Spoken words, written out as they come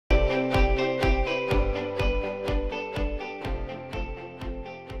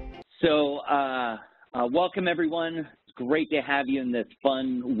Welcome everyone. It's great to have you in this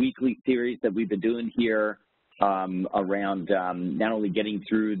fun weekly series that we've been doing here around not only getting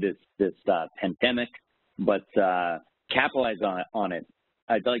through this pandemic, but capitalize on it.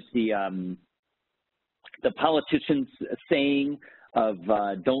 I'd like the politicians saying of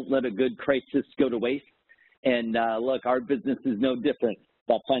don't let a good crisis go to waste. And look, our business is no different.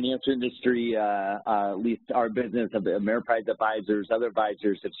 The financial industry, at least our business of Ameriprise Advisors, other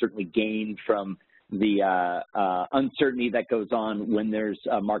advisors have certainly gained from the uncertainty that goes on when there's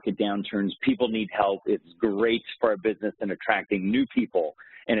market downturns. People need help. It's great for our business in attracting new people,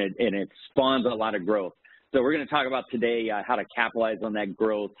 and it spawns a lot of growth. So we're going to talk about today how to capitalize on that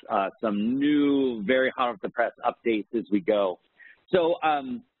growth, some new, very hot off the press updates as we go.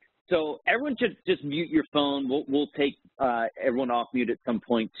 So everyone just mute your phone. We'll take everyone off mute at some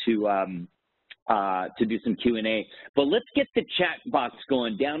point to do some Q&A. But let's get the chat box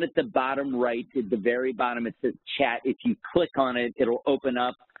going. Down at the bottom right, at the very bottom, it says chat. If you click on it, it'll open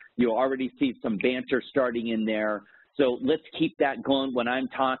up. You'll already see some banter starting in there. So let's keep that going. When I'm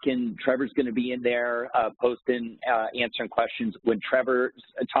talking, Trevor's going to be in there posting, answering questions. When Trevor's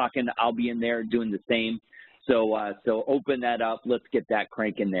talking, I'll be in there doing the same. So open that up. Let's get that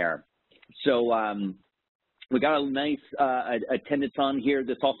cranking there. So we got a nice attendance on here.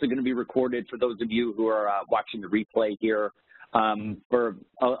 This is also going to be recorded for those of you who are watching the replay here. For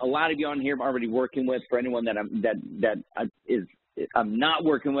a lot of you on here I'm already working with. For anyone that I'm not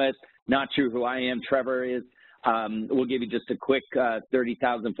working with, not sure who I am, Trevor is. We'll give you just a quick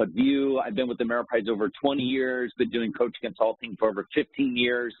 30,000-foot view. I've been with Ameriprise over 20 years, been doing coaching consulting for over 15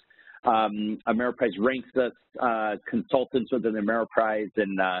 years. Ameriprise ranks us consultants within Ameriprise,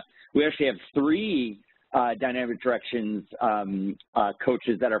 and we actually have 3 Dynamic Directions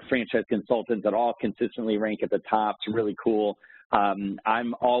coaches that are franchise consultants that all consistently rank at the top. It's really cool.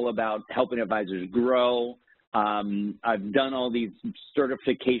 I'm all about helping advisors grow. I've done all these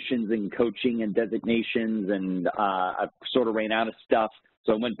certifications in coaching and designations, and I've sort of ran out of stuff.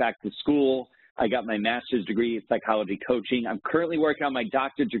 So I went back to school. I got my master's degree in psychology coaching. I'm currently working on my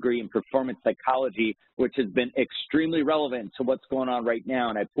doctorate degree in performance psychology, which has been extremely relevant to what's going on right now.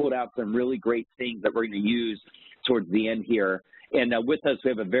 And I pulled out some really great things that we're going to use towards the end here. And with us, we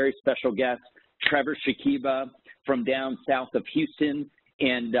have a very special guest, Trevor Shakiba from down south of Houston.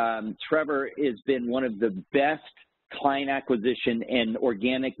 And Trevor has been one of the best client acquisition and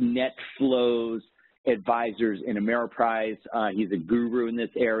organic net flows advisors in Ameriprise. He's a guru in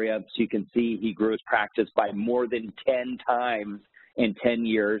this area. So you can see he grew his practice by more than 10 times in 10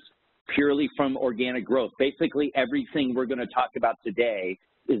 years, purely from organic growth. Basically, everything we're going to talk about today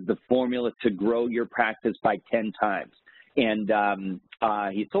is the formula to grow your practice by 10 times. And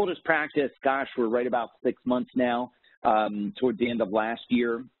he sold his practice, gosh, we're right about 6 months now, towards the end of last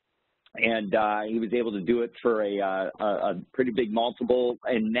year. And he was able to do it for a pretty big multiple.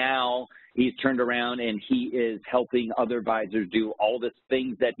 And now he's turned around and he is helping other advisors do all the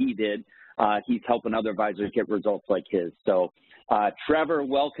things that he did. He's helping other advisors get results like his. So Trevor,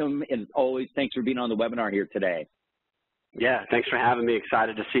 welcome. And always, thanks for being on the webinar here today. Yeah, thanks for having me.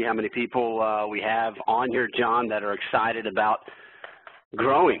 Excited to see how many people we have on here, John, that are excited about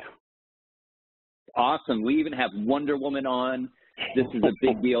growing. Awesome. We even have Wonder Woman on. This is a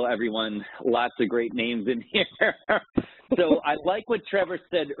big deal, everyone. Lots of great names in here. So I like what Trevor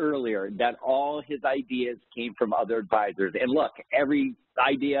said earlier, that all his ideas came from other advisors. And look, every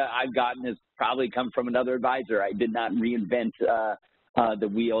idea I've gotten has probably come from another advisor. I did not reinvent the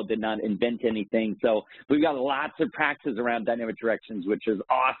wheel, did not invent anything. So we've got lots of practice around Dynamic Directions, which is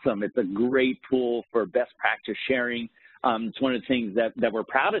awesome. It's a great tool for best practice sharing. It's one of the things that we're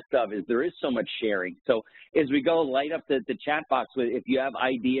proudest of is there is so much sharing. So as we go, light up the chat box. If you have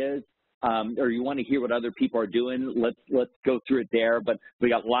ideas or you want to hear what other people are doing, let's go through it there. But we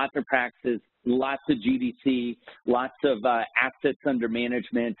got lots of practices, lots of GDC, lots of assets under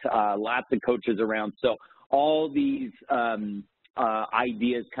management, lots of coaches around. So all these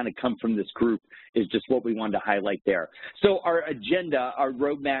ideas kind of come from this group is just what we wanted to highlight there. So our agenda, our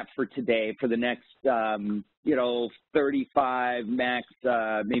roadmap for today, for the next 35 max,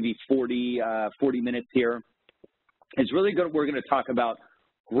 maybe 40 minutes here is really good. We're going to talk about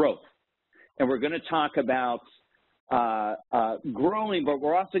growth, and we're going to talk about growing, but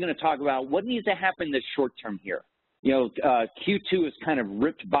we're also going to talk about what needs to happen in the short term here. Q2 is kind of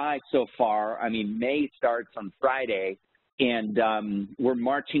ripped by so far. I mean, May starts on Friday, and we're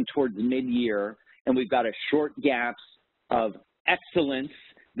marching towards mid-year, and we've got a short gaps of excellence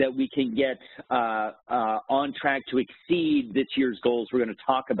that we can get on track to exceed this year's goals. We're going to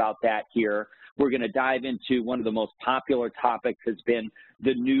talk about that here. We're going to dive into one of the most popular topics has been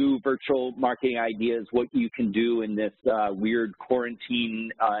the new virtual marketing ideas, what you can do in this weird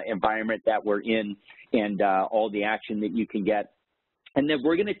quarantine environment that we're in, and all the action that you can get. And then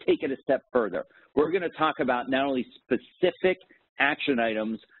we're going to take it a step further. We're going to talk about not only specific action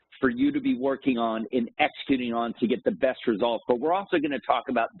items for you to be working on and executing on to get the best results, but we're also going to talk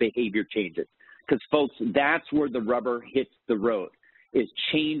about behavior changes, because folks, that's where the rubber hits the road, is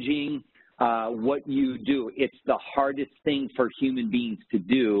changing what you do. It's the hardest thing for human beings to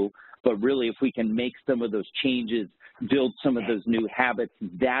do, but really if we can make some of those changes, build some of those new habits,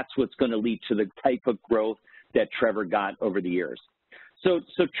 that's what's going to lead to the type of growth that Trevor got over the years. So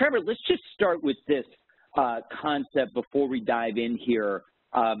Trevor, let's just start with this concept before we dive in here.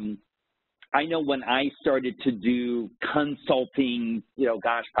 I know when I started to do consulting,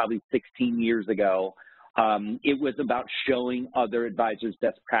 gosh, probably 16 years ago, it was about showing other advisors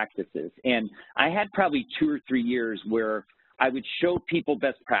best practices. And I had probably 2 or 3 years where I would show people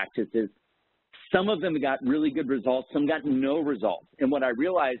best practices. Some of them got really good results, some got no results. And what I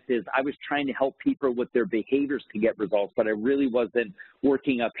realized is I was trying to help people with their behaviors to get results, but I really wasn't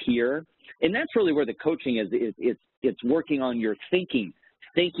working up here. And that's really where the coaching is. It's working on your thinking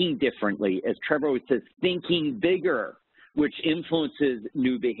differently. As Trevor always says, thinking bigger, which influences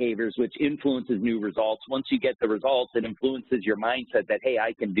new behaviors, which influences new results. Once you get the results, it influences your mindset that, hey,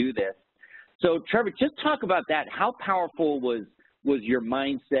 I can do this. So Trevor, just talk about that. How powerful was your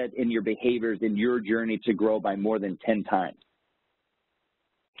mindset and your behaviors in your journey to grow by more than 10 times?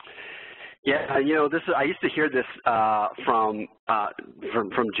 Yeah, I used to hear this from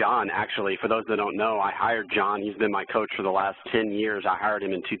John, actually. For those that don't know, I hired John. He's been my coach for the last 10 years. I hired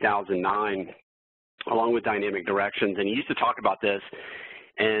him in 2009 along with Dynamic Directions, and he used to talk about this.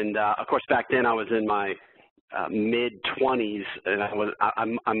 And, of course, back then I was in my mid-20s, and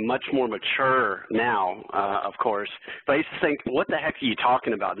I'm much more mature now, of course. But I used to think, what the heck are you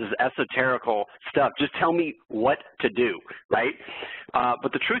talking about? This is esoterical stuff. Just tell me what to do, right?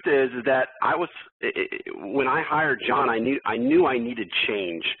 But the truth is that when I hired John, I knew I needed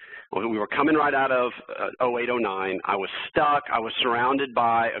change. We were coming right out of 08, 09. I was stuck. I was surrounded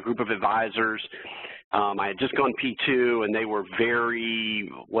by a group of advisors. I had just gone P2, and they were very,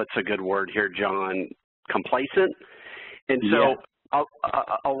 what's a good word here, John, complacent. And so yeah,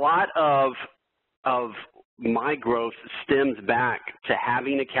 a lot of my growth stems back to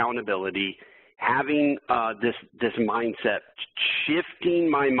having accountability, having this mindset,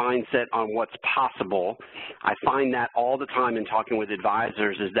 shifting my mindset on what's possible. I find that all the time in talking with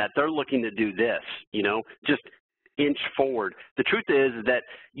advisors is that they're looking to do this, just inch forward. The truth is that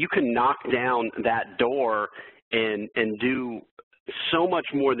you can knock down that door and do so much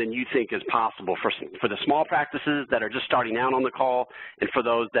more than you think is possible for the small practices that are just starting out on the call, and for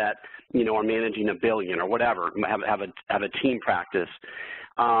those that are managing $1 billion or whatever, have a team practice.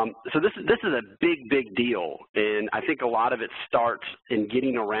 So this is a big deal, and I think a lot of it starts in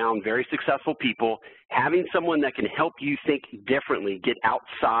getting around very successful people, having someone that can help you think differently, get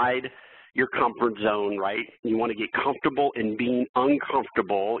outside your comfort zone, right? You want to get comfortable in being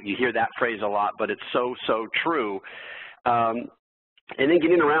uncomfortable. You hear that phrase a lot, but it's so true. And then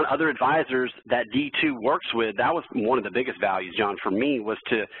getting around other advisors that D2 works with, that was one of the biggest values, John, for me, was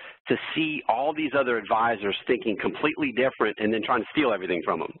to see all these other advisors thinking completely different and then trying to steal everything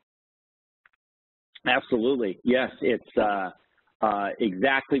from them. Absolutely. Yes, it's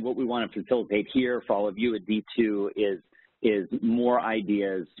exactly what we want to facilitate here for all of you at D2 is more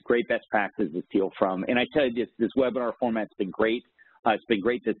ideas, great best practices to steal from. And I tell you, this webinar format's been great. It's been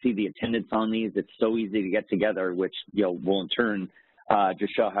great to see the attendance on these. It's so easy to get together, which will in turn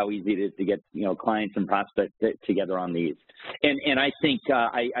just show how easy it is to get clients and prospects together on these. And I think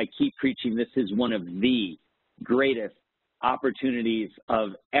I keep preaching this is one of the greatest opportunities of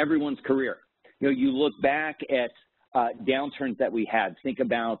everyone's career. You look back at downturns that we had. Think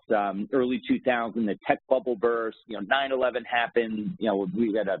about early 2000, the tech bubble burst. 9/11 happened.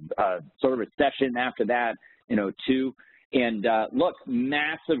 We had a sort of recession after that in 2002. And look,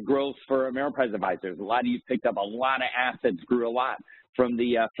 massive growth for Ameriprise advisors. A lot of you picked up a lot of assets, grew a lot from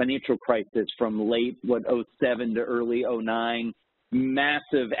the financial crisis from late 07 to early 09.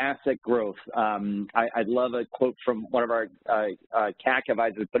 Massive asset growth. I love a quote from one of our CAC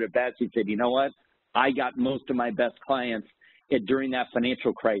advisors, put it best. He said, you know what? I got most of my best clients during that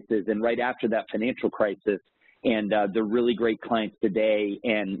financial crisis and right after that financial crisis. And they're really great clients today.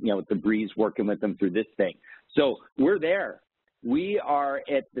 And, the breeze working with them through this thing. So we're there. We are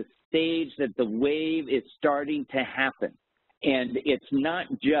at the stage that the wave is starting to happen. And it's not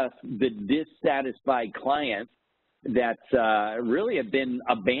just the dissatisfied clients that really have been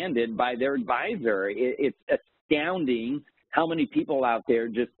abandoned by their advisor. It's astounding how many people out there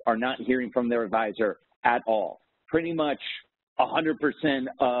just are not hearing from their advisor at all. Pretty much 100%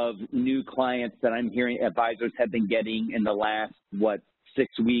 of new clients that I'm hearing advisors have been getting in the last,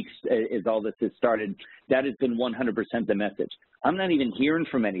 6 weeks as all this has started, that has been 100% the message. I'm not even hearing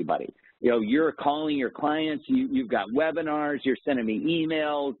from anybody. You're calling your clients, you've got webinars, you're sending me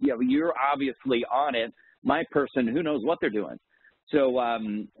emails, you're obviously on it. My person, who knows what they're doing. So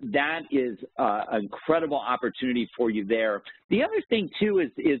that is an incredible opportunity for you there. The other thing, too,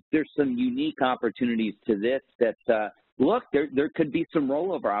 is there's some unique opportunities to this that, look, there could be some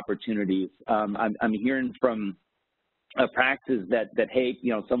rollover opportunities. I'm hearing from practices that hey,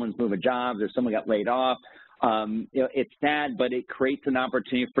 someone's moving jobs or someone got laid off. It's sad, but it creates an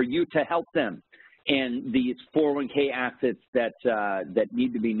opportunity for you to help them. And these 401k assets that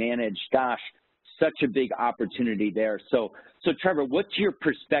need to be managed, gosh, such a big opportunity there. So Trevor, what's your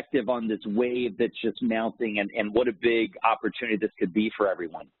perspective on this wave that's just mounting, and what a big opportunity this could be for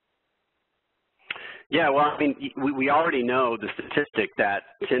everyone? Yeah, well, I mean, we already know the statistic that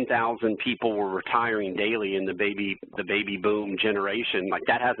 10,000 people were retiring daily in the baby boom generation. Like,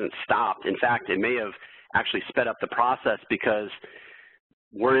 that hasn't stopped. In fact, it may have actually sped up the process because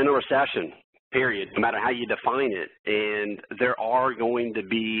we're in a recession, period, no matter how you define it. And there are going to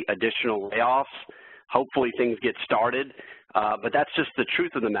be additional layoffs. Hopefully things get started, but that's just the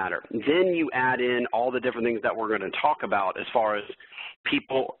truth of the matter. Then you add in all the different things that we're going to talk about as far as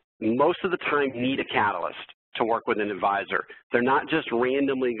people most of the time need a catalyst to work with an advisor. They're not just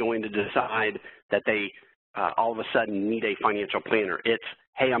randomly going to decide that they all of a sudden need a financial planner. It's,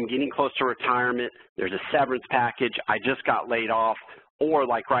 hey, I'm getting close to retirement, there's a severance package, I just got laid off, or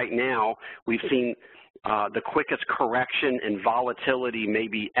like right now, we've seen the quickest correction and volatility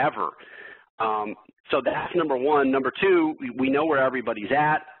maybe ever. So that's number one. Number two, we know where everybody's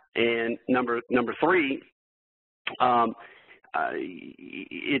at, and number three,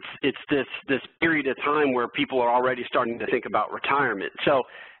 it's this period of time where people are already starting to think about retirement. So,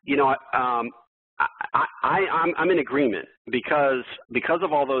 I'm in agreement because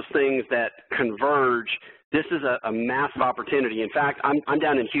of all those things that converge. This is a massive opportunity. In fact, I'm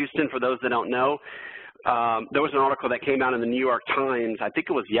down in Houston. For those that don't know, there was an article that came out in the New York Times. I think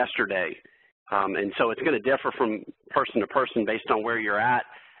it was yesterday, and so it's going to differ from person to person based on where you're at.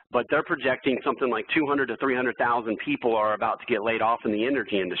 But they're projecting something like 200 to 300,000 people are about to get laid off in the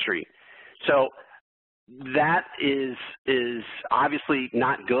energy industry. So that is obviously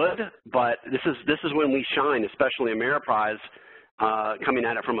not good, but this is when we shine, especially Ameriprise, coming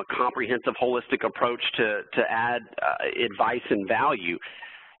at it from a comprehensive, holistic approach to add advice and value.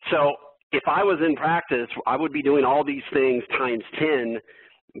 So if I was in practice, I would be doing all these things times 10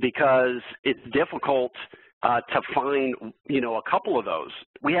 because it's difficult to find, a couple of those.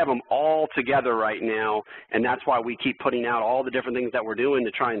 We have them all together right now, and that's why we keep putting out all the different things that we're doing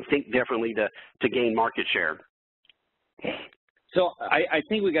to try and think differently to gain market share. So I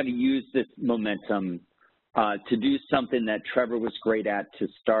think we got to use this momentum to do something that Trevor was great at, to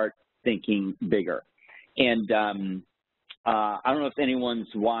start thinking bigger. And I don't know if anyone's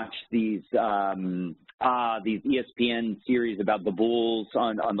watched these ESPN series about the Bulls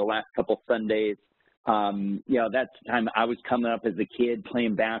on the last couple Sundays. That's the time I was coming up as a kid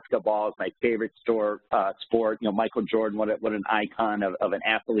playing basketball. It's my favorite sport. Michael Jordan, what an icon of an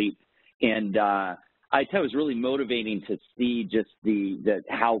athlete. And I tell you, it was really motivating to see just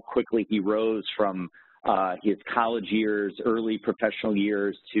how quickly he rose from his college years, early professional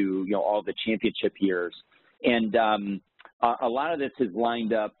years, to all the championship years. And a lot of this is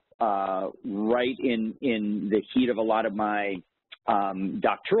lined up right in the heat of a lot of my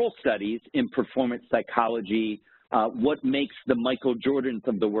doctoral studies in performance psychology. What makes the Michael Jordans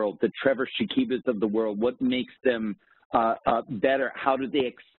of the world, the Trevor Shakibas of the world, what makes them better? How do they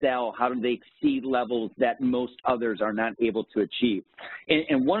excel? How do they exceed levels that most others are not able to achieve?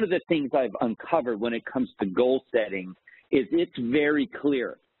 And one of the things I've uncovered when it comes to goal setting is it's very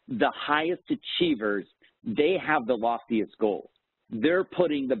clear. The highest achievers, they have the loftiest goals. They're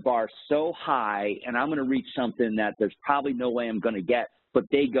putting the bar so high, and I'm going to reach something that there's probably no way I'm going to get, but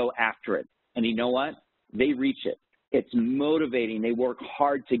they go after it. And you know what? They reach it. It's motivating. They work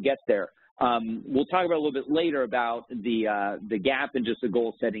hard to get there. We'll talk about a little bit later about the gap in just the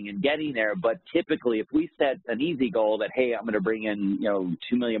goal setting and getting there, but typically if we set an easy goal that, hey, I'm going to bring in, $2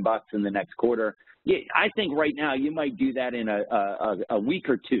 million in the next quarter, I think right now you might do that in a week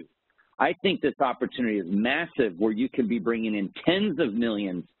or two. I think this opportunity is massive, where you can be bringing in tens of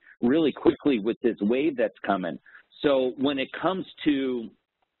millions really quickly with this wave that's coming. So when it comes to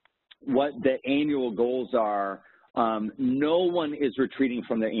what the annual goals are, no one is retreating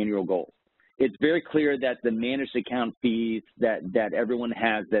from their annual goals. It's very clear that the managed account fees that everyone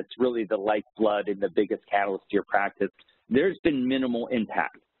has, that's really the lifeblood and the biggest catalyst to your practice, there's been minimal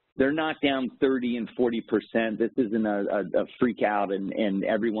impact. They're not down 30 and 40%. This isn't a freak out and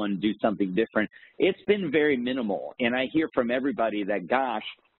everyone do something different. It's been very minimal. And I hear from everybody that, gosh,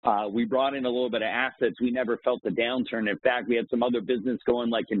 we brought in a little bit of assets. We never felt the downturn. In fact, we had some other business going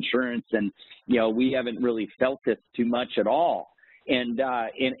like insurance, and, you know, we haven't really felt this too much at all. And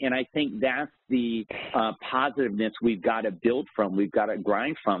I think that's the positiveness we've got to build from, we've got to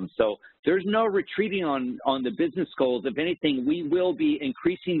grind from. So there's no retreating on the business goals. If anything, we will be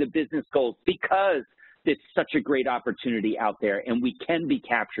increasing the business goals because it's such a great opportunity out there and we can be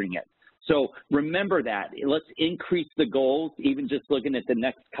capturing it. So remember that. Let's increase the goals, even just looking at the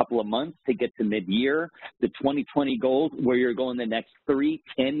next couple of months to get to mid-year, the 2020 goals, where you're going the next 3,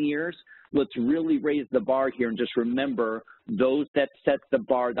 10 years. Let's really raise the bar here and just remember those that set the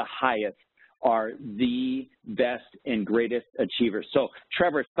bar the highest are the best and greatest achievers. So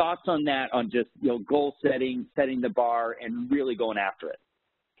Trevor, thoughts on that, on just, you know, goal setting, setting the bar, and really going after it?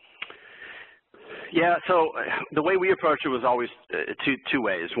 Yeah, so the way we approach it was always two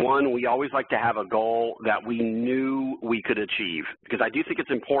ways. One, we always like to have a goal that we knew we could achieve, because I do think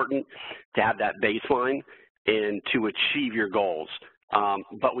it's important to have that baseline and to achieve your goals.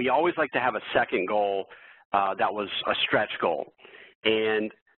 But we always like to have a second goal that was a stretch goal.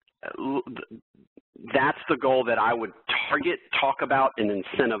 And that's the goal that I would target, talk about, and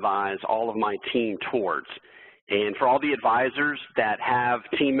incentivize all of my team towards. And for all the advisors that have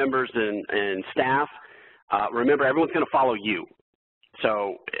team members and staff, remember, everyone's going to follow you.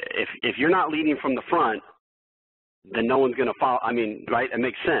 So if you're not leading from the front, then no one's going to follow. I mean, right? It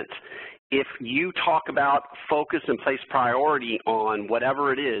makes sense. If you talk about focus and place priority on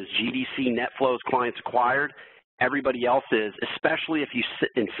whatever it is, GDC, net flows, clients acquired, everybody else is, especially if you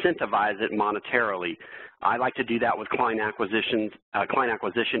incentivize it monetarily. I like to do that with client acquisition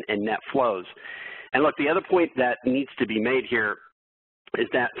and net flows. And look, the other point that needs to be made here is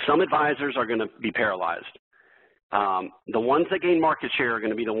that some advisors are going to be paralyzed. The ones that gain market share are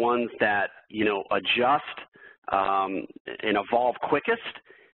going to be the ones that, you know, adjust and evolve quickest.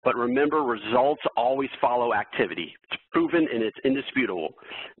 But remember, results always follow activity. It's proven and it's indisputable.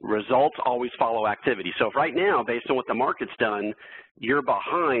 Results always follow activity. So if right now, based on what the market's done, you're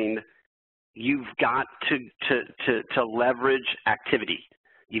behind, you've got to leverage activity.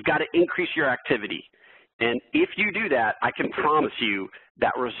 You've got to increase your activity. And if you do that, I can promise you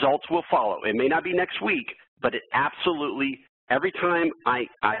that results will follow. It may not be next week, but it absolutely, every time I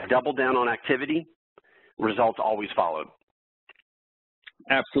double down on activity, results always followed.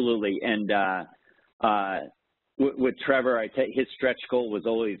 Absolutely. And with Trevor, his stretch goal was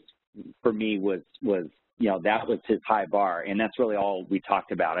always, for me, was you know, that was his high bar. And that's really all we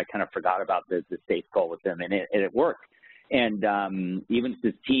talked about. I kind of forgot about the safe goal with him, and it worked. And even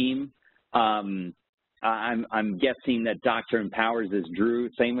his team, I'm guessing that Dr. Empowers is Drew.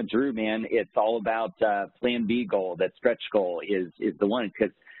 Same with Drew, man. It's all about Plan B goal. That stretch goal is the one,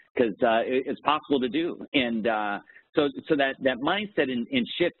 because it's possible to do. And so that mindset and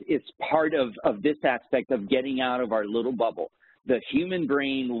shift is part of this aspect of getting out of our little bubble. The human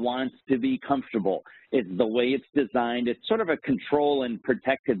brain wants to be comfortable. It's the way it's designed. It's sort of a control and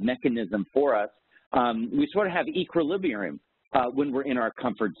protective mechanism for us. We sort of have equilibrium when we're in our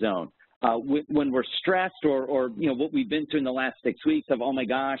comfort zone. When we're stressed or you know, what we've been through in the last 6 weeks of, oh my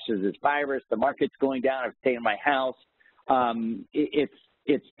gosh, there's this virus, the market's going down, I've stayed in my house,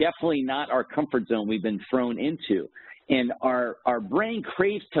 it's definitely not our comfort zone we've been thrown into. And our brain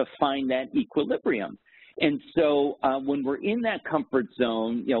craves to find that equilibrium. And so when we're in that comfort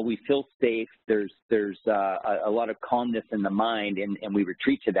zone, you know, we feel safe, there's a lot of calmness in the mind, and we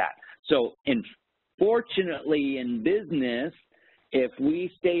retreat to that. So fortunately in business, if we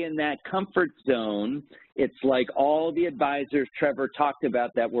stay in that comfort zone, it's like all the advisors Trevor talked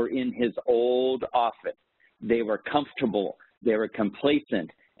about that were in his old office. They were comfortable, they were complacent,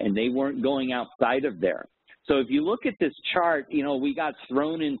 and they weren't going outside of there. So if you look at this chart, you know, we got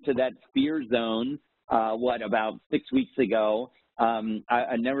thrown into that fear zone, about 6 weeks ago.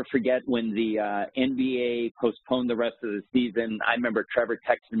 I never forget when the NBA postponed the rest of the season. I remember Trevor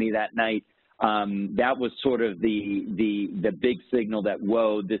texted me that night. That was sort of the big signal that,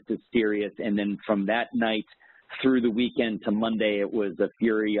 whoa, this is serious. And then from that night through the weekend to Monday, it was a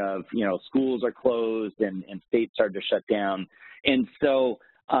fury of, you know, schools are closed and states started to shut down. And so,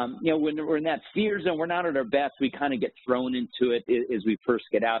 you know, when we're in that fear zone, we're not at our best. We kind of get thrown into it as we first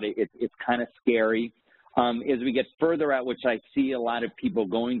get out. It's kind of scary. as we get further out, which I see a lot of people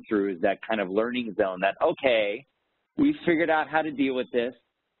going through, is that kind of learning zone that, okay, we figured out how to deal with this.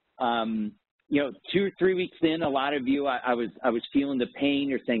 2 or 3 weeks in, a lot of you, I was feeling the pain.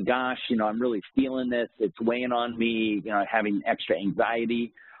 You're saying, gosh, I'm really feeling this. It's weighing on me, having extra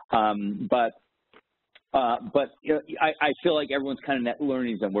anxiety. But I feel like everyone's kind of in that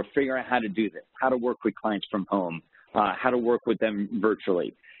learning zone. We're figuring out how to do this, how to work with clients from home, how to work with them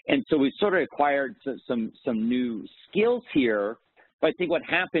virtually. And so we sort of acquired some new skills here. But I think what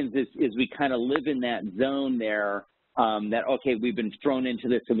happens is we kind of live in that zone there that, okay, we've been thrown into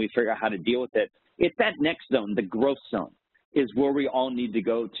this and we figure out how to deal with it. It's that next zone, the growth zone, is where we all need to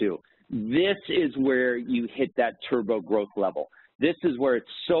go to. This is where you hit that turbo growth level. This is where it's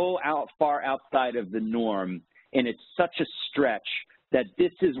so far outside of the norm, and it's such a stretch that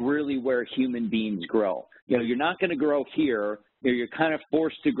this is really where human beings grow. You're not going to grow here. You're kind of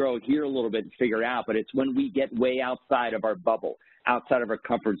forced to grow here a little bit and figure it out, but it's when we get way outside of our bubble, outside of our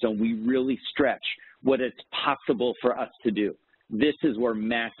comfort zone, we really stretch what it's possible for us to do. This is where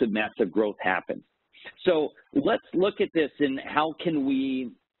massive, massive growth happens. So let's look at this and how can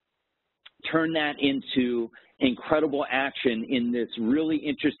we turn that into incredible action in this really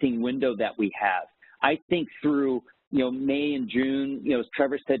interesting window that we have. I think through, May and June, as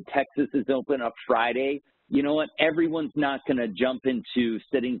Trevor said, Texas is open up Friday. You know what? Everyone's not going to jump into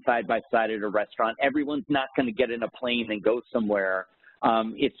sitting side by side at a restaurant. Everyone's not going to get in a plane and go somewhere.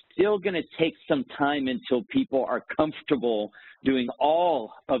 It's still going to take some time until people are comfortable doing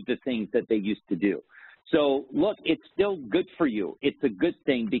all of the things that they used to do. So, look, it's still good for you. It's a good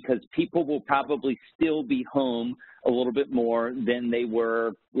thing because people will probably still be home a little bit more than they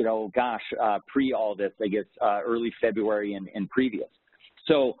were, pre all this, I guess, early February and previous.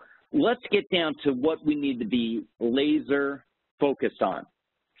 So let's get down to what we need to be laser focused on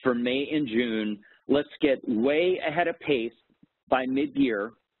for May and June. Let's get way ahead of pace by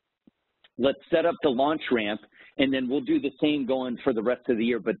mid-year. Let's set up the launch ramp, and then we'll do the same going for the rest of the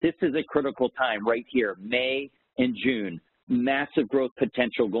year. But this is a critical time right here, May and June. Massive growth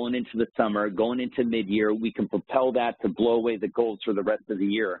potential going into the summer, going into mid-year. We can propel that to blow away the goals for the rest of the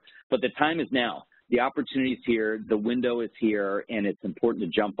year. But the time is now. The opportunity is here. The window is here, and it's important to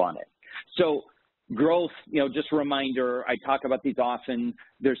jump on it. So growth, just a reminder, I talk about these often.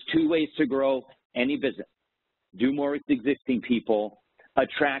 There's 2 ways to grow any business. Do more with existing people,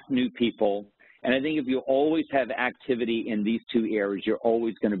 attract new people, and I think if you always have activity in these 2 areas, you're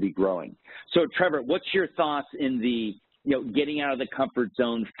always going to be growing. So, Trevor, what's your thoughts in the, getting out of the comfort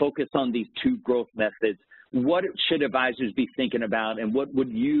zone, focus on these 2 growth methods? What should advisors be thinking about, and what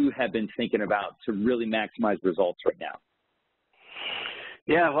would you have been thinking about to really maximize results right now?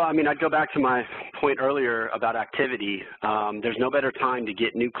 Yeah, well, I'd go back to my point earlier about activity. There's no better time to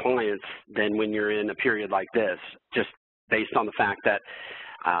get new clients than when you're in a period like this, just based on the fact that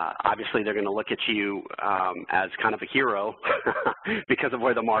obviously they're going to look at you as kind of a hero because of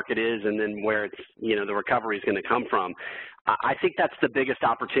where the market is and then where it's, the recovery is going to come from. I think that's the biggest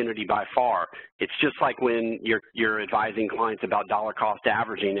opportunity by far. It's just like when you're advising clients about dollar cost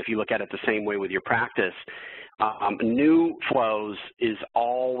averaging, if you look at it the same way with your practice. New flows is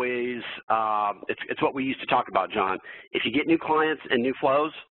always, it's what we used to talk about, John. If you get new clients and new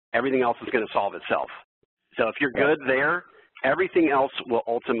flows, everything else is going to solve itself. So if you're good there, everything else will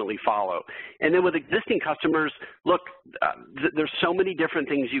ultimately follow. And then with existing customers, look, there's so many different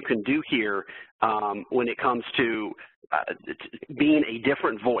things you can do here when it comes to being a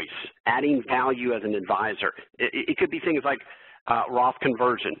different voice, adding value as an advisor. It could be things like Roth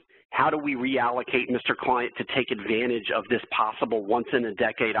conversion. How do we reallocate Mr. Client to take advantage of this possible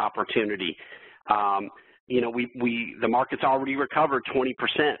once-in-a-decade opportunity? The market's already recovered 20%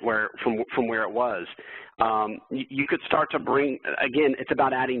 from where it was. You could start to bring, again, it's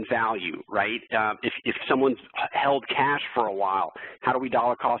about adding value, right? If someone's held cash for a while, how do we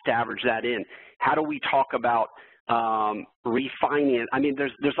dollar cost average that in? How do we talk about refinance?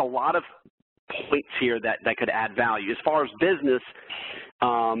 There's a lot of points here that could add value. As far as business,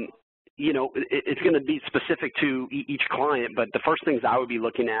 it's going to be specific to each client, but the first things I would be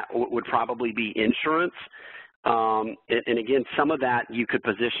looking at would probably be insurance. And again, some of that you could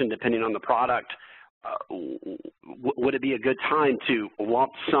position depending on the product. Would it be a good time to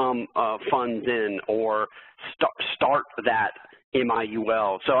lump some funds in or start that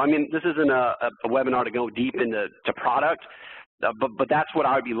MIUL? So, this isn't a webinar to go deep into product, but that's what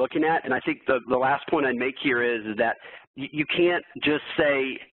I would be looking at. And I think the last point I'd make here is that you can't just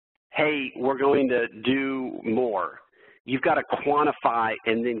say, hey, we're going to do more. You've got to quantify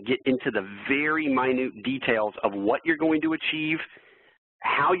and then get into the very minute details of what you're going to achieve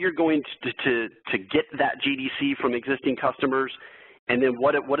how you're going to get that GDC from existing customers, and then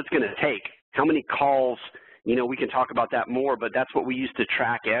what it's going to take. How many calls, you know, we can talk about that more, but that's what we used to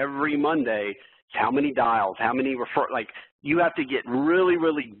track every Monday. How many dials, how many like you have to get really,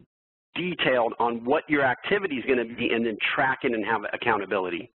 really detailed on what your activity is going to be and then track it and have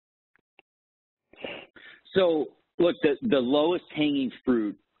accountability. So look, the lowest hanging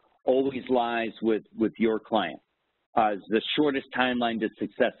fruit always lies with your client. The shortest timeline to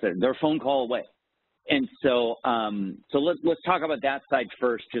success there. They're a phone call away. And so let's talk about that side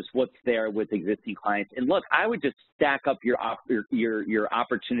first, just what's there with existing clients. And look, I would just stack up your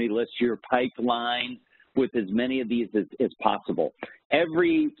opportunity list, your pipeline with as many of these as possible.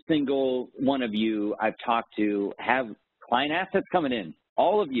 Every single one of you I've talked to have client assets coming in.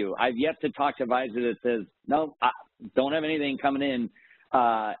 All of you. I've yet to talk to an advisor that says, no, I don't have anything coming in.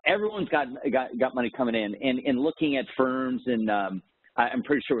 Everyone's got money coming in. And looking at firms, and I'm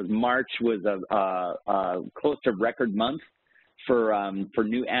pretty sure it was March was a close to record month for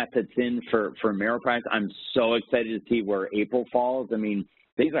new assets in for Ameriprise. I'm so excited to see where April falls. I mean,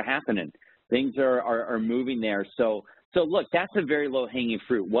 things are happening. Things are moving there. So look, that's a very low-hanging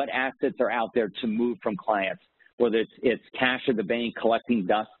fruit. What assets are out there to move from clients? Whether it's cash at the bank collecting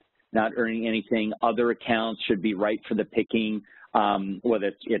dust, not earning anything, other accounts should be ripe for the picking,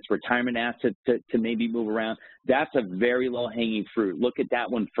 whether it's retirement assets to maybe move around. That's a very low-hanging fruit. Look at that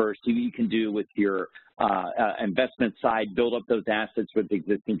one first. See what you can do with your investment side, build up those assets with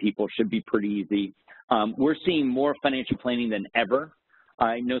existing people. Should be pretty easy. We're seeing more financial planning than ever.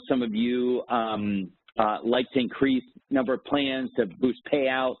 I know some of you like to increase number of plans to boost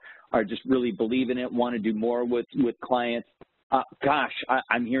payout, or just really believe in it, want to do more with clients. Gosh,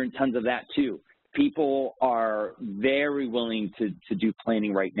 I'm hearing tons of that too. People are very willing to do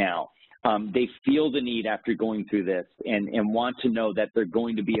planning right now. They feel the need after going through this and want to know that they're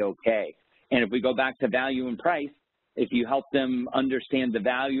going to be okay. And if we go back to value and price, if you help them understand the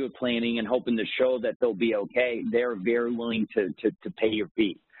value of planning and hoping to show that they'll be okay, they're very willing to pay your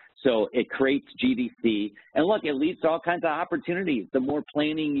fee. So it creates GDC. And look, it leads to all kinds of opportunities. The more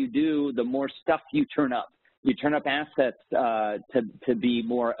planning you do, the more stuff you turn up. You turn up assets to be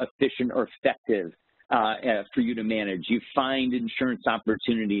more efficient or effective for you to manage. You find insurance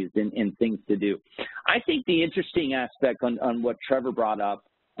opportunities and things to do. I think the interesting aspect on what Trevor brought up,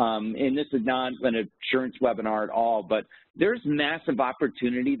 and this is not an insurance webinar at all, but there's massive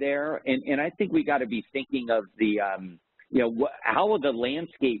opportunity there. And I think we got to be thinking of the, you know, how will the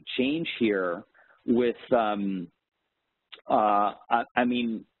landscape change here with, I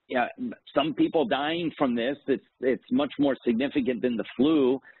mean, yeah, some people dying from this, it's much more significant than the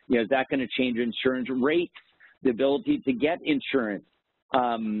flu. You know, is that going to change insurance rates, the ability to get insurance?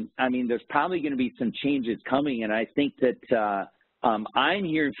 I mean, there's probably going to be some changes coming, and I think that I'm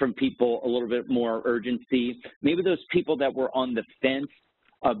hearing from people a little bit more urgency. Maybe those people that were on the fence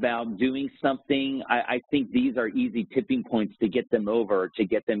about doing something, I think these are easy tipping points to get them over, to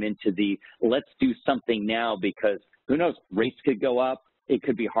get them into the let's do something now, because who knows, rates could go up. It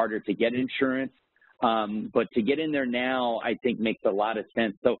could be harder to get insurance, but to get in there now, I think makes a lot of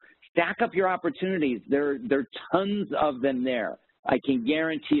sense. So stack up your opportunities. There are tons of them there. I can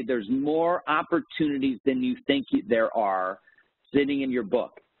guarantee there's more opportunities than you think there are sitting in your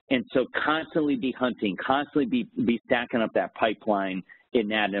book. And so constantly be hunting, constantly be stacking up that pipeline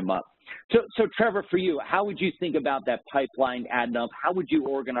and adding them up. So Trevor, for you, how would you think about that pipeline adding up? How would you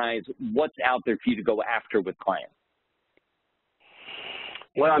organize what's out there for you to go after with clients?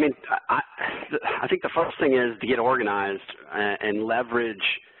 Well, I mean, I think the first thing is to get organized and leverage,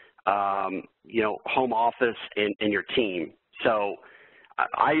 you know, home office and your team. So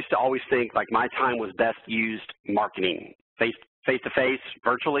I used to always think like my time was best used marketing, face-to-face,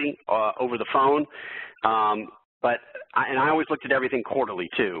 virtually, over the phone. But I always looked at everything quarterly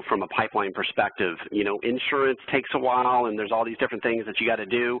too, from a pipeline perspective. You know, insurance takes a while, and there's all these different things that you got to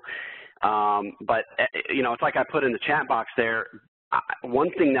do. But you know, it's like I put in the chat box there. One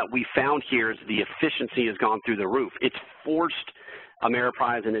thing that we found here is the efficiency has gone through the roof. It's forced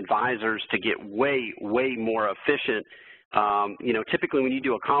Ameriprise and advisors to get way, way more efficient. You know, typically when you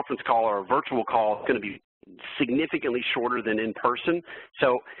do a conference call or a virtual call, it's going to be significantly shorter than in person.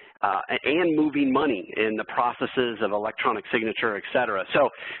 So, and moving money in the processes of electronic signature, et cetera. So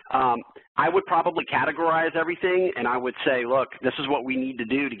I would probably categorize everything, and I would say, look, this is what we need to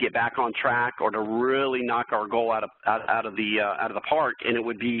do to get back on track or to really knock our goal out of the park. And it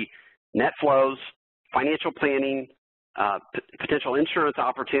would be net flows, financial planning, potential insurance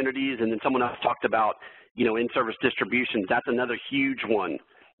opportunities, and then someone else talked about, you know, in-service distributions. That's another huge one.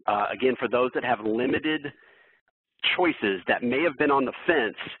 Again, for those that have limited choices that may have been on the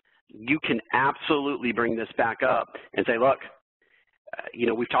fence, you can absolutely bring this back up and say, look, you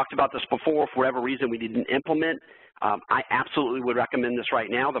know, we've talked about this before. For whatever reason we didn't implement. I absolutely would recommend this right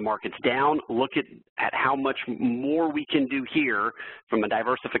now. The market's down. Look at how much more we can do here from a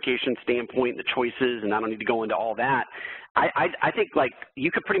diversification standpoint, the choices, and I don't need to go into all that. I think, like,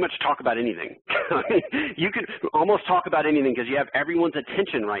 you could pretty much talk about anything. You could almost talk about anything because you have everyone's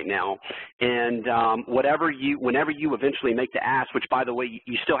attention right now. And whenever you eventually make the ask, which, by the way,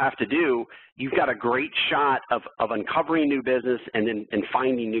 you still have to do, you've got a great shot of uncovering new business and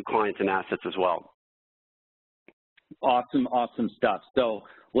finding new clients and assets as well. Awesome, awesome stuff. So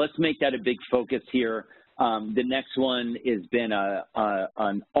let's make that a big focus here. The next one has been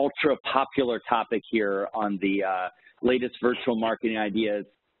an ultra popular topic here on the latest virtual marketing ideas.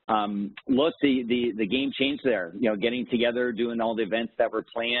 Look, the game changed there. You know, getting together, doing all the events that were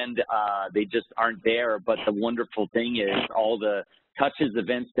planned, they just aren't there. But the wonderful thing is all the touches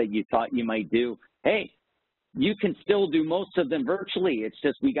events that you thought you might do, hey, you can still do most of them virtually. It's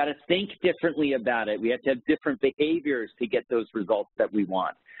just we got to think differently about it. We have to have different behaviors to get those results that we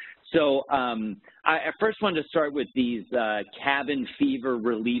want. So I first wanted to start with these cabin fever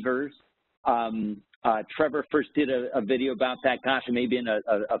relievers. Trevor first did a video about that, gosh, it may be in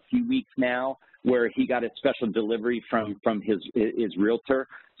a few weeks now, where he got a special delivery from his realtor.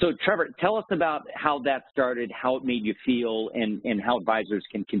 So Trevor, tell us about how that started, how it made you feel, and how advisors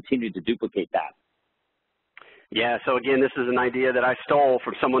can continue to duplicate that. Yeah, so again, this is an idea that I stole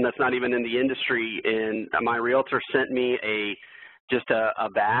from someone that's not even in the industry, and my realtor sent me just a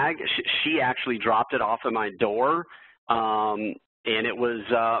bag. She actually dropped it off at my door, and it was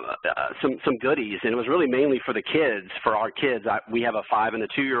some goodies, and it was really mainly for the kids, for our kids. We have a 5- and a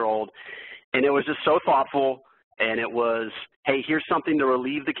 2-year-old, and it was just so thoughtful, and it was, hey, here's something to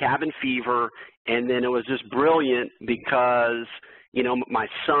relieve the cabin fever, and then it was just brilliant because, you know, my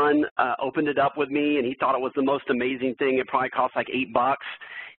son opened it up with me, and he thought it was the most amazing thing. It probably cost like $8.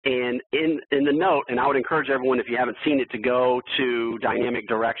 And in the note, and I would encourage everyone, if you haven't seen it, to go to Dynamic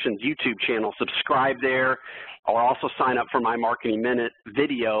Directions YouTube channel, subscribe there, or also sign up for my Marketing Minute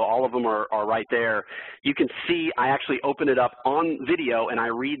video. All of them are right there. You can see I actually open it up on video, and I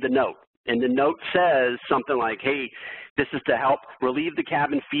read the note. And the note says something like, hey, this is to help relieve the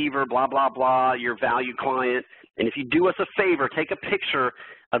cabin fever, blah, blah, blah, your valued client. And if you do us a favor, take a picture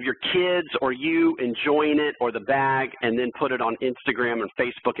of your kids or you enjoying it or the bag, and then put it on Instagram and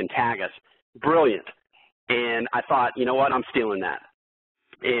Facebook and tag us. Brilliant. And I thought, you know what, I'm stealing that.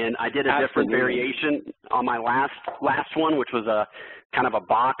 And I did a different variation on my last one, which was a kind of a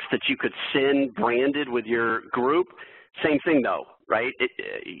box that you could send branded with your group. Same thing though, right?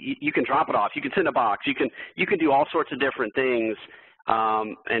 You can drop it off. You can send a box. You can do all sorts of different things.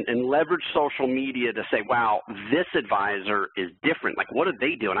 And leverage social media to say, wow, this advisor is different. Like, what are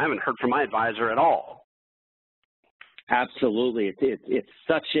they doing? I haven't heard from my advisor at all. Absolutely. It's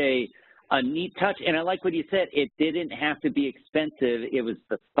such a neat touch. And I like what you said. It didn't have to be expensive. It was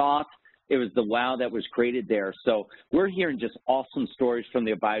the thought. It was the wow that was created there. So we're hearing just awesome stories from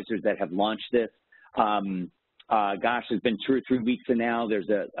the advisors that have launched this. Gosh, it's been 2 or 3 weeks now. There's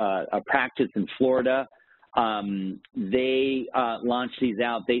a practice in Florida. They launched these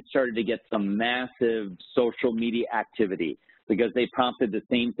out. They started to get some massive social media activity because they prompted the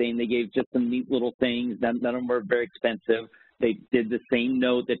same thing. They gave just some neat little things. None of them were very expensive. They did the same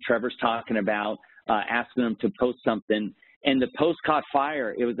note that Trevor's talking about, asking them to post something. And the post caught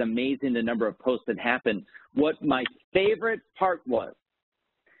fire. It was amazing the number of posts that happened. What my favorite part was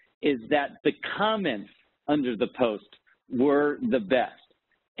is that the comments under the post were the best.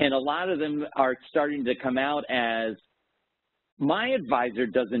 And a lot of them are starting to come out as, my advisor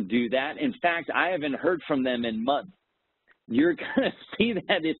doesn't do that. In fact, I haven't heard from them in months. You're going to see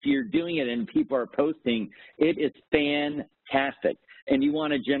that if you're doing it and people are posting. It is fantastic. And you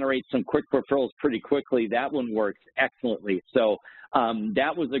want to generate some quick referrals pretty quickly. That one works excellently. So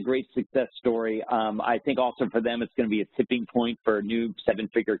that was a great success story. I think also for them, it's going to be a tipping point for a new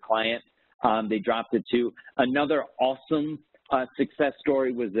 7-figure client. They dropped it to. Another awesome success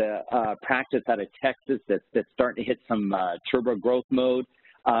story was a practice out of Texas that's starting to hit some turbo growth mode.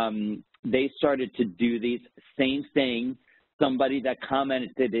 They started to do these same thing. Somebody that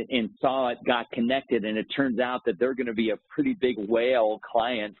commented and saw it got connected, and it turns out that they're going to be a pretty big whale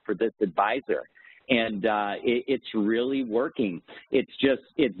client for this advisor. And it's really working. It's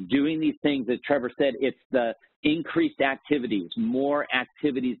doing these things, as Trevor said, it's the increased activities, more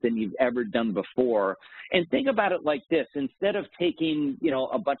activities than you've ever done before. And think about it like this. Instead of taking,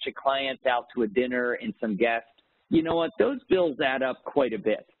 a bunch of clients out to a dinner and some guests, you know what, those bills add up quite a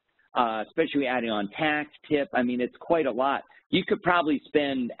bit. especially adding on tax, tip. I mean, it's quite a lot. You could probably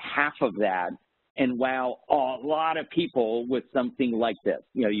spend half of that and wow a lot of people with something like this.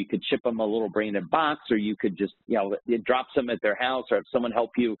 You know, you could ship them a little branded box, or you could just, you know, drop some at their house, or have someone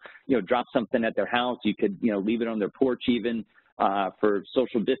help you, you know, drop something at their house. You could, you know, leave it on their porch even for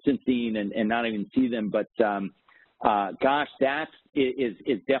social distancing and not even see them. But gosh, that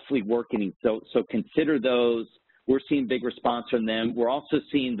is definitely working. So consider those. We're seeing big response from them. We're also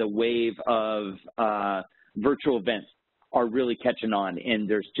seeing the wave of virtual events are really catching on, and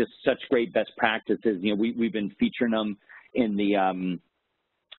there's just such great best practices. You know, we've been featuring them in the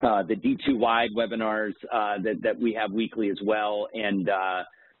D2 Wide webinars that we have weekly as well, and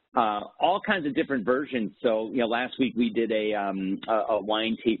all kinds of different versions. So, you know, last week we did a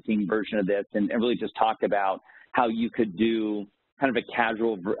wine tasting version of this, and really just talked about how you could do kind of a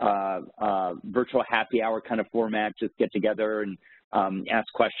casual virtual happy hour kind of format, just get together and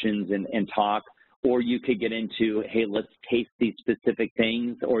ask questions and talk. Or you could get into, hey, let's taste these specific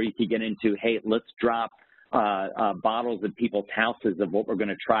things. Or you could get into, hey, let's drop bottles at people's houses of what we're going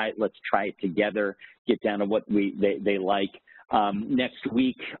to try. Let's try it together, get down to what they like. Next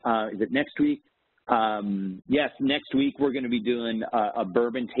week, is it next week? Yes, next week we're going to be doing a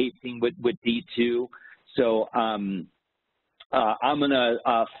bourbon tasting with D2. So I'm going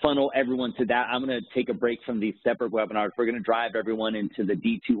to funnel everyone to that. I'm going to take a break from these separate webinars. We're going to drive everyone into the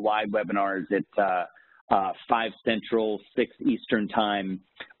D2 Wide webinars at 5 Central, 6 Eastern time.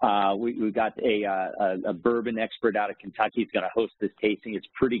 We've got a bourbon expert out of Kentucky. He's going to host this tasting. It's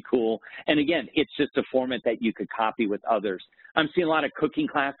pretty cool. And again, it's just a format that you could copy with others. I'm seeing a lot of cooking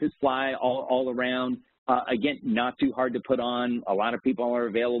classes fly all around. Again, not too hard to put on. A lot of people are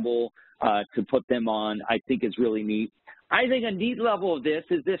available to put them on. I think is really neat. I think a neat level of this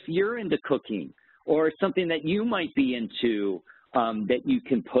is if you're into cooking or something that you might be into that you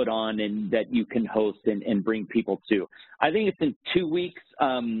can put on and that you can host and bring people to. I think it's in 2 weeks.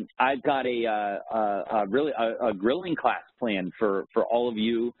 I've got a grilling class planned for all of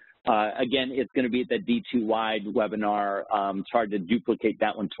you. Again, it's going to be at the D2 Wide webinar. It's hard to duplicate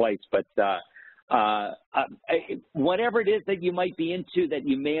that one twice, but whatever it is that you might be into that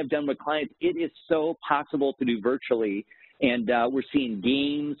you may have done with clients, it is so possible to do virtually. And we're seeing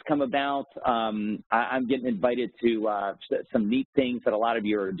games come about. I'm getting invited to some neat things that a lot of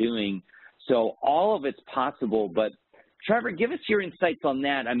you are doing. So all of it's possible. But Trevor, give us your insights on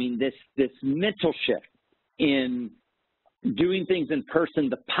that. I mean, this mental shift in doing things in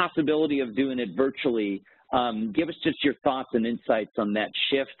person, the possibility of doing it virtually. Give us just your thoughts and insights on that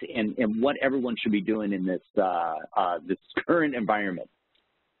shift and what everyone should be doing in this this current environment.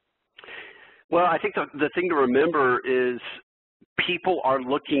 Well, I think the thing to remember is people are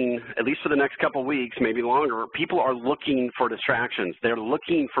looking, at least for the next couple of weeks, maybe longer, people are looking for distractions. They're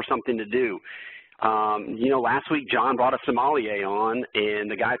looking for something to do. You know, last week John brought a sommelier on,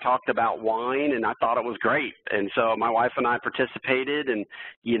 and the guy talked about wine, and I thought it was great. And so my wife and I participated and,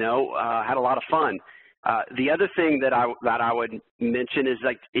 you know, had a lot of fun. The other thing that I would mention is,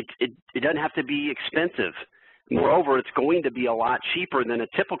 like, it doesn't have to be expensive. Moreover, it's going to be a lot cheaper than a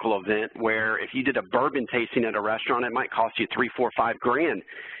typical event where if you did a bourbon tasting at a restaurant, it might cost you $3, $4, $5 grand.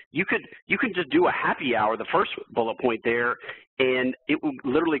 You could just do a happy hour, the first bullet point there, and it will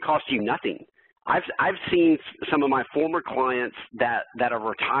literally cost you nothing. I've seen some of my former clients that are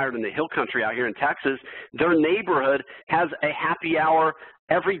retired in the hill country out here in Texas. Their neighborhood has a happy hour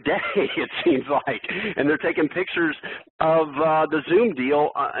every day, it seems like, and they're taking pictures of the Zoom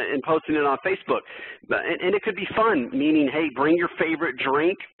deal and posting it on Facebook. And it could be fun, meaning, hey, bring your favorite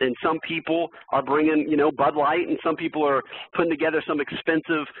drink, and some people are bringing, you know, Bud Light, and some people are putting together some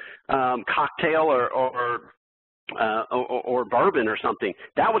expensive cocktail or bourbon or something.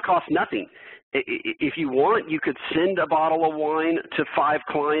 That would cost nothing. If you want, you could send a bottle of wine to 5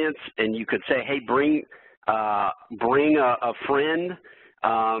 clients, and you could say, hey, bring a friend.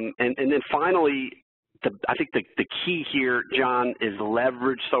 And then finally, I think the key here, John, is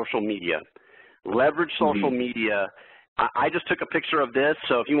leverage social media. Leverage social media. I just took a picture of this,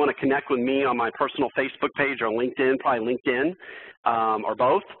 so if you want to connect with me on my personal Facebook page or LinkedIn, probably LinkedIn or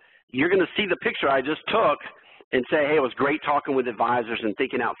both, you're going to see the picture I just took and say, hey, it was great talking with advisors and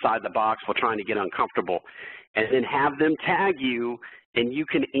thinking outside the box while trying to get uncomfortable. And then have them tag you, and you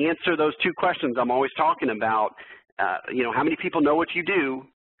can answer those 2 questions I'm always talking about. You know, how many people know what you do,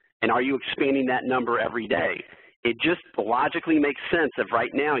 and are you expanding that number every day? It just logically makes sense if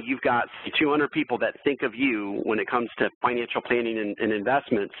right now you've got 200 people that think of you when it comes to financial planning and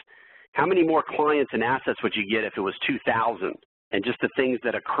investments. How many more clients and assets would you get if it was 2,000? And just the things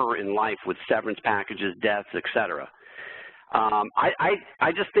that occur in life with severance packages, deaths, et cetera.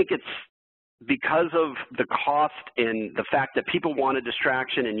 I just think it's because of the cost and the fact that people want a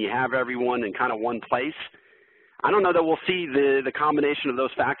distraction and you have everyone in kind of one place. I don't know that we'll see the combination of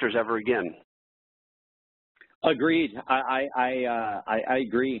those factors ever again. Agreed. I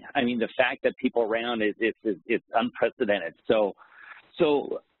agree. I mean, the fact that people around it's unprecedented. So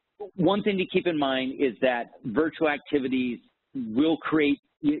one thing to keep in mind is that virtual activities will create,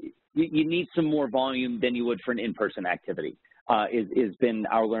 you need some more volume than you would for an in-person activity, has been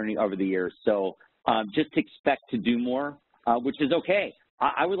our learning over the years. So just expect to do more, which is okay.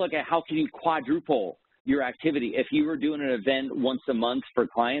 I would look at how can you quadruple your activity. If you were doing an event once a month for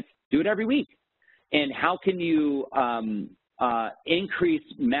clients, do it every week. And how can you increase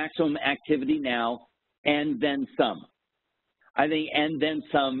maximum activity now and then some? I think and then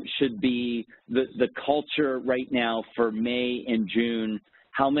some should be the culture right now for May and June.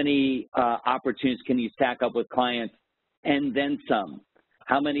 How many opportunities can you stack up with clients and then some?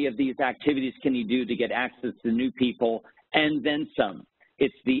 How many of these activities can you do to get access to new people and then some?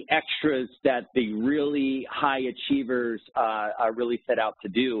 It's the extras that the really high achievers really set out to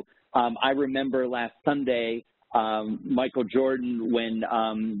do. I remember last Sunday, Michael Jordan,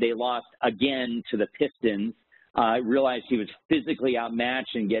 when they lost again to the Pistons, realized he was physically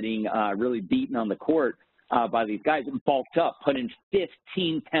outmatched and getting really beaten on the court by these guys, and bulked up, put in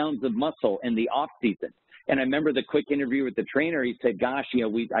 15 pounds of muscle in the off season. And I remember the quick interview with the trainer. He said, gosh, you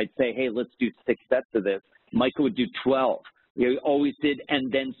know, I'd say, hey, let's do 6 sets of this. Michael would do 12. He always did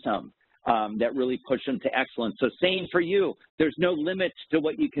and then some. That really pushed them to excellence. So same for you. There's no limits to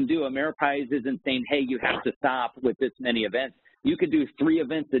what you can do. Ameriprise isn't saying, hey, you have to stop with this many events. You could do 3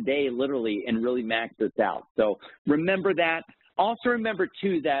 events a day, literally, and really max this out. So remember that. Also remember,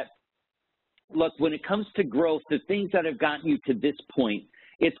 too, that, look, when it comes to growth, the things that have gotten you to this point,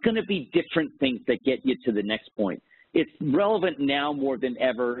 it's going to be different things that get you to the next point. It's relevant now more than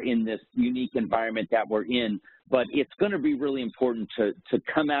ever in this unique environment that we're in, but it's going to be really important to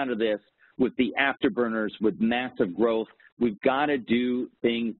come out of this with the afterburners, with massive growth. We've got to do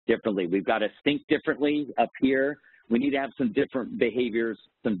things differently. We've got to think differently up here. We need to have some different behaviors,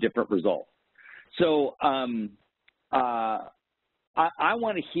 some different results. So I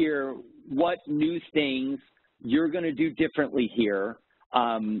want to hear what new things you're going to do differently here.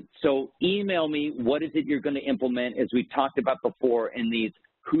 So email me, what is it you're going to implement, as we talked about before, in these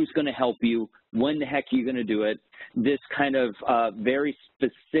who's going to help you, when the heck are you going to do it. This kind of very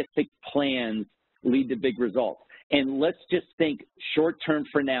specific plans lead to big results. And let's just think short term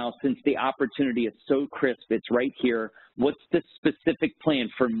for now, since the opportunity is so crisp, it's right here. What's the specific plan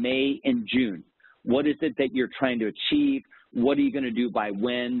for May and June? What is it that you're trying to achieve? What are you going to do by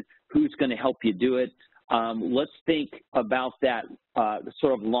when? Who's going to help you do it? Let's think about that,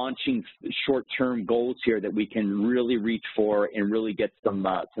 sort of launching short-term goals here that we can really reach for and really get some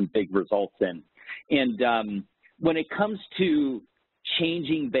big results in. And when it comes to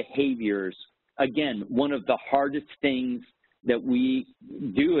changing behaviors, again, one of the hardest things that we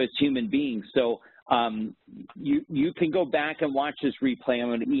do as human beings. So you can go back and watch this replay. I'm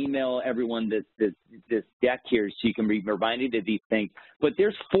going to email everyone this deck here so you can be reminded of these things. But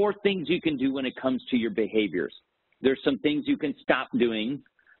there's 4 things you can do when it comes to your behaviors. There's some things you can stop doing.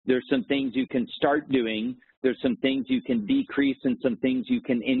 There's some things you can start doing. There's some things you can decrease and some things you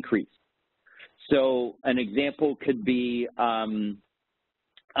can increase. So an example could be, I'm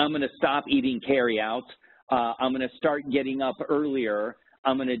going to stop eating carry-out. I'm going to start getting up earlier.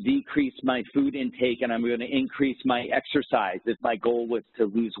 I'm going to decrease my food intake, and I'm going to increase my exercise if my goal was to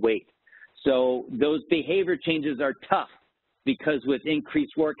lose weight. So those behavior changes are tough because with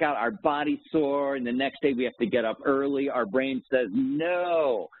increased workout, our body's sore, and the next day we have to get up early. Our brain says,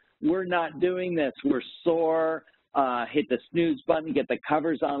 no, we're not doing this. We're sore. Hit the snooze button, get the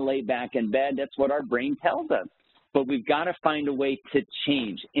covers on, lay back in bed. That's what our brain tells us. But we've got to find a way to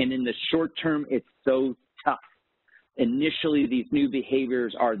change. And in the short term, it's so tough. Initially, these new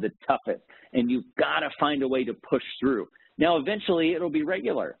behaviors are the toughest, and you've got to find a way to push through. Now, eventually, it'll be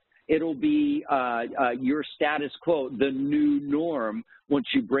regular. It'll be your status quo, the new norm, once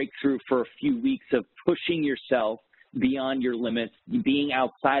you break through for a few weeks of pushing yourself beyond your limits, being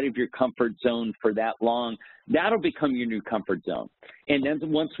outside of your comfort zone for that long. That'll become your new comfort zone. And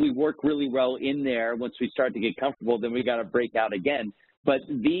then once we work really well in there, once we start to get comfortable, then we got to break out again. But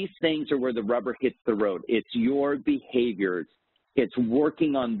these things are where the rubber hits the road. It's your behaviors. It's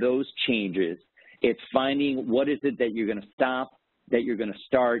working on those changes. It's finding what is it that you're going to stop, that you're going to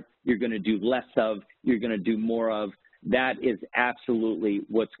start, you're going to do less of, you're going to do more of. that is absolutely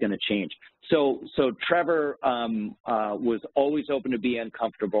what's going to change. So Trevor was always open to be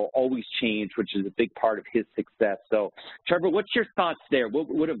uncomfortable, always change, which is a big part of his success. So Trevor, what's your thoughts there?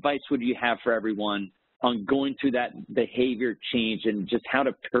 What advice would you have for everyone on going through that behavior change and just how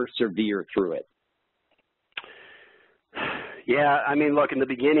to persevere through it? Yeah, I mean, look, in the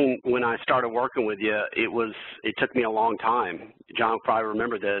beginning when I started working with you, it took me a long time. John probably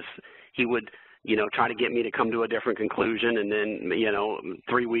remember this. He would, try to get me to come to a different conclusion, and then,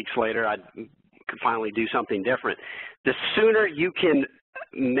 3 weeks later, I could finally do something different. The sooner you can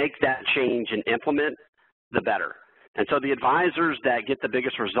make that change and implement, the better. And so the advisors that get the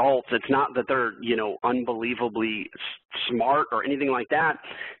biggest results, it's not that they're, unbelievably smart or anything like that.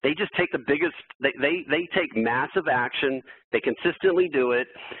 They just take the biggest, they take massive action, they consistently do it,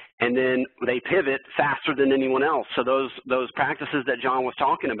 and then they pivot faster than anyone else. So those practices that John was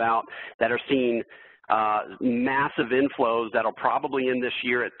talking about that are seeing massive inflows that'll probably end this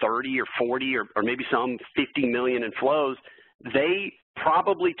year at 30 or 40 or maybe some 50 million in flows, they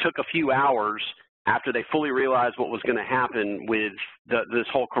probably took a few hours after they fully realized what was going to happen with this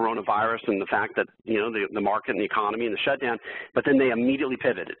whole coronavirus and the fact that, the market and the economy and the shutdown, but then they immediately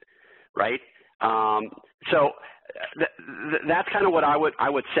pivoted, right? So that's kind of what I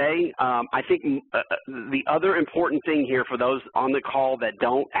would say. I think the other important thing here for those on the call that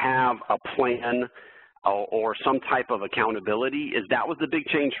don't have a plan or some type of accountability is that was the big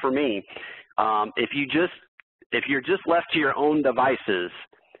change for me. If you're just left to your own devices,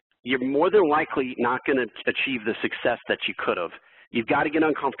 you're more than likely not going to achieve the success that you could have. You've got to get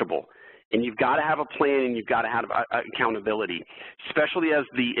uncomfortable, and you've got to have a plan, and you've got to have accountability. Especially as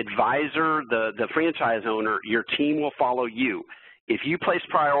the advisor, the franchise owner, your team will follow you. If you place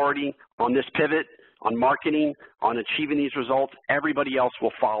priority on this pivot, on marketing, on achieving these results, everybody else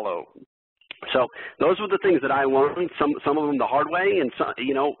will follow. So those were the things that I learned, some of them the hard way, and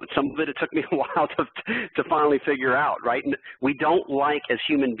some of it took me a while to finally figure out, right? And we don't like, as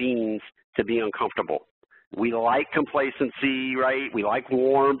human beings, to be uncomfortable. We like complacency, right? We like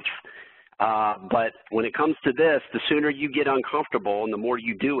warmth, but when it comes to this, the sooner you get uncomfortable and the more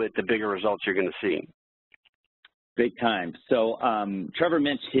you do it, the bigger results you're going to see. Big time. So Trevor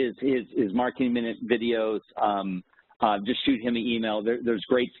mentioned his Marketing Minute videos. Just shoot him an email. There's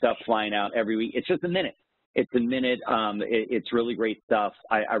great stuff flying out every week. It's just a minute. It's a minute. It's really great stuff.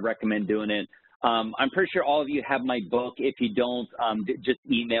 I recommend doing it. I'm pretty sure all of you have my book. If you don't, just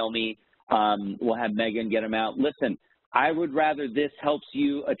email me. We'll have Megan get them out. Listen, I would rather this helps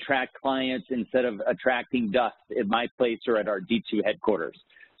you attract clients instead of attracting dust at my place or at our D2 headquarters.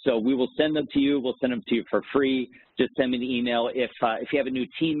 So we will send them to you. We'll send them to you for free. Just send me the email. If you have a new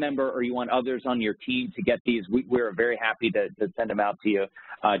team member or you want others on your team to get these, we're very happy to send them out to you.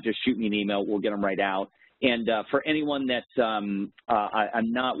 Just shoot me an email. We'll get them right out. And for anyone that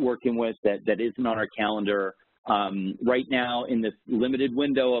I'm not working with that isn't on our calendar, right now in this limited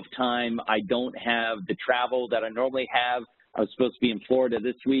window of time, I don't have the travel that I normally have. I was supposed to be in Florida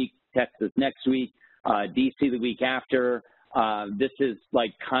this week, Texas next week, DC the week after. This is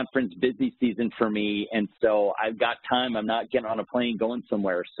like conference busy season for me, and so I've got time. I'm not getting on a plane going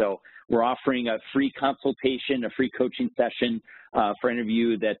somewhere. So we're offering a free consultation, a free coaching session for any of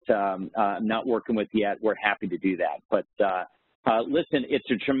you that I'm not working with yet. We're happy to do that. But listen, it's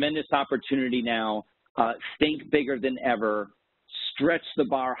a tremendous opportunity now. Think bigger than ever. Stretch the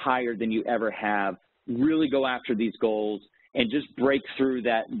bar higher than you ever have. Really go after these goals. And just break through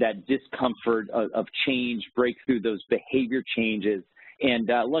that discomfort of change, break through those behavior changes. And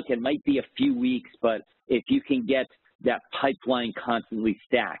look, it might be a few weeks, but if you can get that pipeline constantly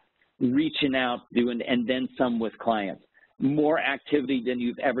stacked, reaching out, doing, and then some with clients, more activity than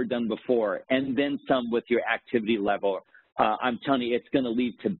you've ever done before, and then some with your activity level, I'm telling you, it's going to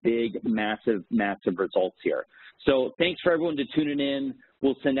lead to big, massive, massive results here. So thanks for everyone to tuning in.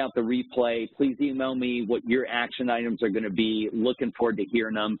 We'll send out the replay. Please email me what your action items are going to be. Looking forward to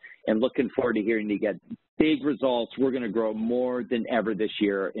hearing them and looking forward to hearing you get big results. We're going to grow more than ever this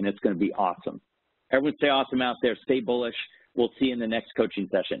year, and it's going to be awesome. Everyone stay awesome out there. Stay bullish. We'll see you in the next coaching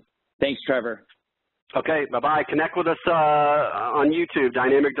session. Thanks, Trevor. Okay, bye-bye. Connect with us on YouTube,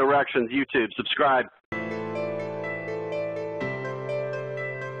 Dynamic Directions, YouTube. Subscribe.